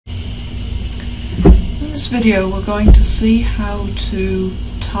this video we're going to see how to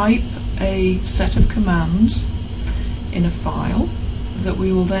type a set of commands in a file that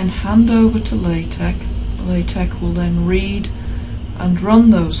we will then hand over to LaTeX. LaTeX will then read and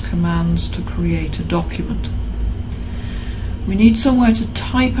run those commands to create a document. We need somewhere to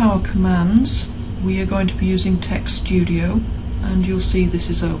type our commands. We are going to be using Text Studio, and you'll see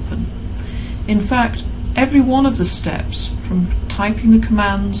this is open. In fact, every one of the steps, from typing the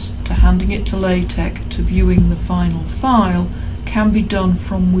commands to handing it to LaTeX to viewing the final file, can be done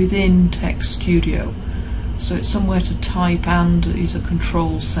from within Text Studio. So it's somewhere to type and is a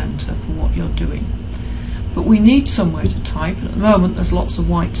control center for what you're doing. But we need somewhere to type, and at the moment there's lots of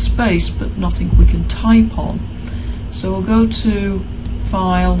white space but nothing we can type on. So we'll go to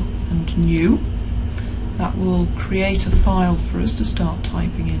File and New. That will create a file for us to start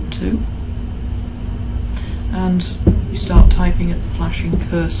typing into. And we start typing at the flashing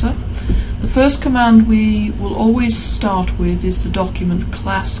cursor. The first command we will always start with is the document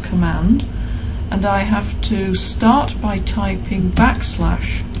class command, and I have to start by typing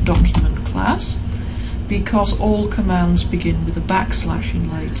 \document class because all commands begin with a backslash in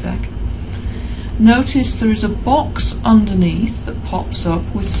LaTeX. Notice there is a box underneath that pops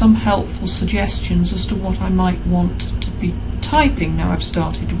up with some helpful suggestions as to what I might want to be typing. Now I've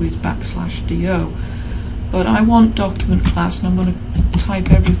started with \do, but I want document class, and I'm going to type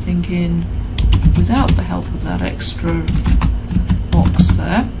everything in without the help of that extra box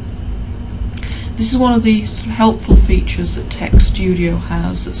there. This is one of the sort of helpful features that Text Studio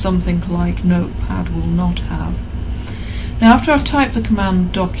has that something like Notepad will not have. Now, after I've typed the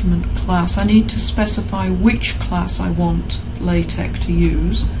command document class, I need to specify which class I want LaTeX to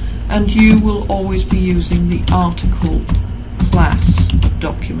use, and you will always be using the article class of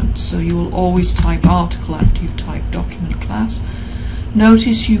documents, so you will always type article after you've typed document class.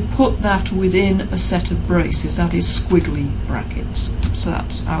 Notice you put that within a set of braces, that is squiggly brackets. So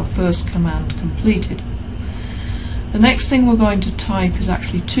that's our first command completed. The next thing we're going to type is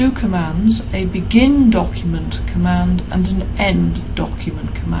actually two commands, a begin document command and an end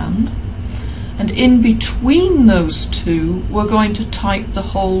document command. And in between those two we're going to type the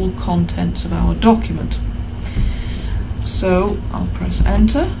whole contents of our document. So I'll press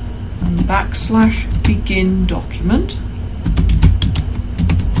enter and \begin document.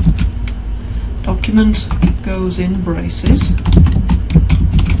 Document goes in braces.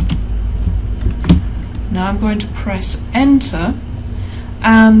 Now I'm going to press enter,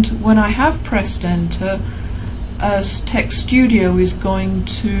 and when I have pressed enter, Text Studio is going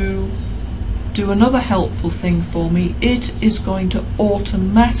to do another helpful thing for me. It is going to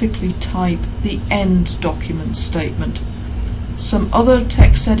automatically type the end document statement. Some other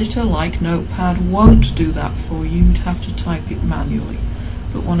text editor like Notepad won't do that for you. You'd have to type it manually.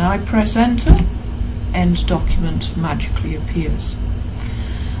 But when I press enter, end document magically appears.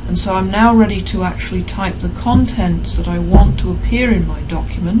 And so I'm now ready to actually type the contents that I want to appear in my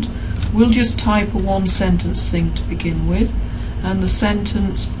document. We'll just type a one-sentence thing to begin with, and the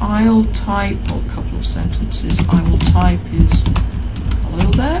sentence I'll type, or a couple of sentences I will type, is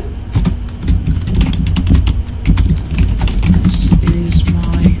hello there. This is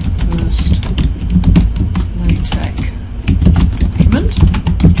my first LaTeX document.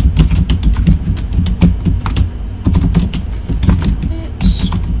 It's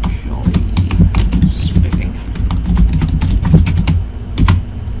jolly spiffing.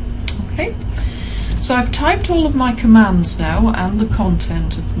 Okay, so I've typed all of my commands now and the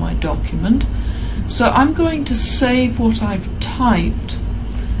content of my document. So I'm going to save what I've typed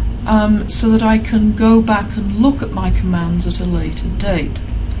so that I can go back and look at my commands at a later date.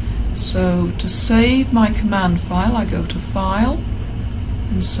 So to save my command file, I go to File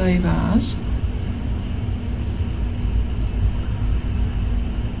and Save As.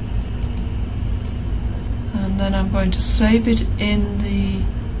 And then I'm going to save it in the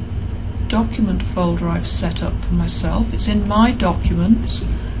document folder I've set up for myself. It's in My Documents,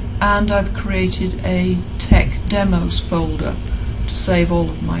 and I've created a Tech Demos folder to save all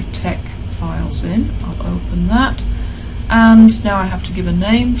of my tech files in. I'll open that, and now I have to give a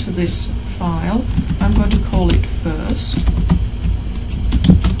name to this file. I'm going to call it First.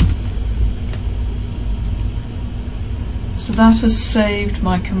 So that has saved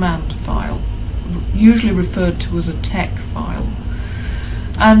my command file, usually referred to as a tech file.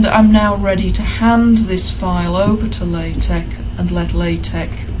 And I'm now ready to hand this file over to LaTeX and let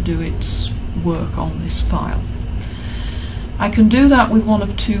LaTeX do its work on this file. I can do that with one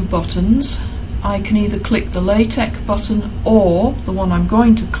of two buttons. I can either click the LaTeX button or the one I'm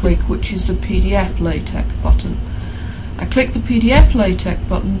going to click, which is the PDF LaTeX button. I click the PDF LaTeX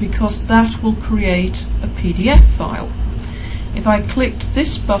button because that will create a PDF file. If I clicked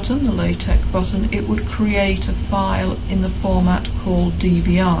this button, the LaTeX button, it would create a file in the format called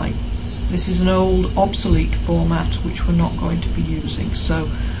DVI. This is an old, obsolete format which we're not going to be using. So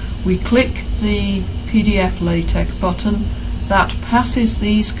we click the PDF LaTeX button, that passes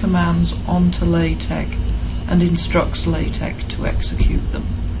these commands onto LaTeX and instructs LaTeX to execute them.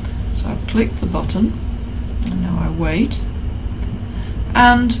 So I've clicked the button and now I wait,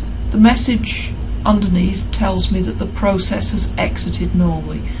 and the message underneath tells me that the process has exited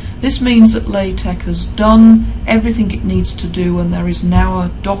normally. This means that LaTeX has done everything it needs to do and there is now a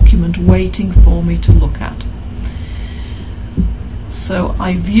document waiting for me to look at. So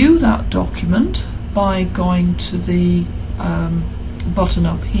I view that document by going to the button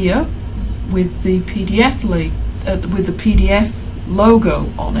up here with the PDF logo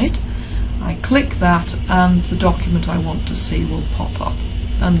on it. I click that and the document I want to see will pop up,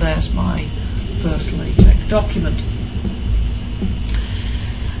 and there's my first LaTeX document.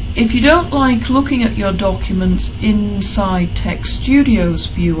 If you don't like looking at your documents inside Text Studio's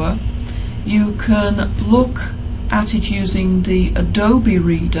viewer, you can look at it using the Adobe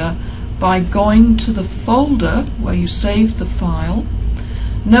Reader by going to the folder where you saved the file.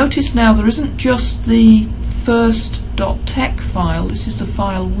 Notice now there isn't just the first.tex file, this is the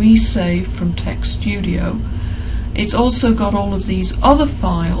file we saved from Text Studio. It's also got all of these other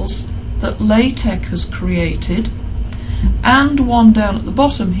files that LaTeX has created, and one down at the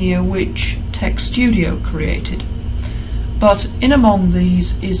bottom here which Text Studio created. But in among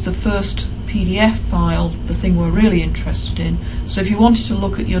these is the first PDF file, the thing we're really interested in. So if you wanted to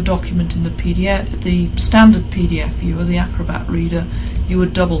look at your document in the PDF, the standard PDF viewer, the Acrobat Reader, you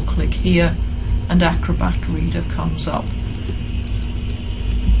would double click here and Acrobat Reader comes up.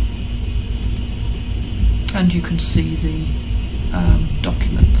 And you can see the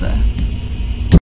document